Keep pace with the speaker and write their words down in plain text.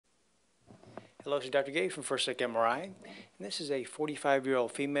Hello, this is Dr. Gay from First Look MRI, and this is a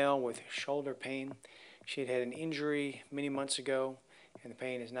 45-year-old female with shoulder pain. She had had an injury many months ago, and the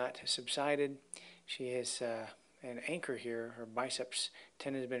pain has not subsided. She has an anchor here. Her biceps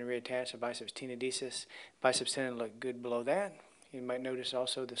tendon has been reattached, a biceps tenodesis. Biceps tendon looked good below that. You might notice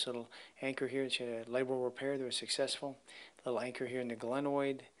also this little anchor here. She had a labral repair that was successful. A little anchor here in the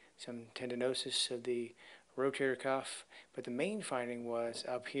glenoid, some tendinosis of the rotator cuff, but the main finding was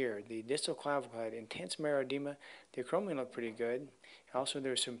up here. The distal clavicle had intense marrow edema. The acromion looked pretty good. Also,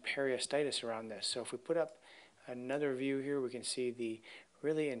 there was some periostitis around this. So if we put up another view here, we can see the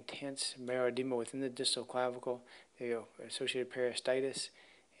really intense marrow edema within the distal clavicle, the associated periostitis,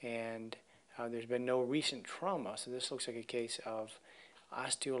 and there's been no recent trauma. So this looks like a case of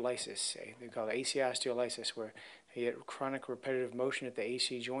osteolysis. They call it AC osteolysis, where you get chronic repetitive motion at the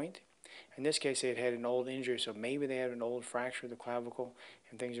AC joint. In this case, they had had an old injury, so maybe they had an old fracture of the clavicle,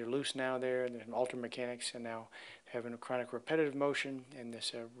 and things are loose now there, and there's an altered mechanics, and now having a chronic repetitive motion and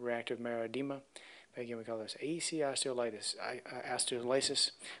this reactive marrow edema. But again, we call this AC osteolysis.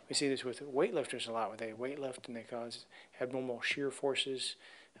 We see this with weightlifters a lot, where they weightlift and they cause abnormal shear forces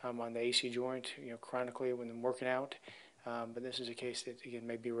on the AC joint, chronically when they're working out. But this is a case that, again,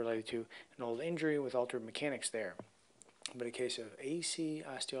 may be related to an old injury with altered mechanics there. But a case of AC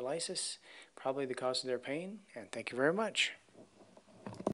osteolysis, probably the cause of their pain, and thank you very much.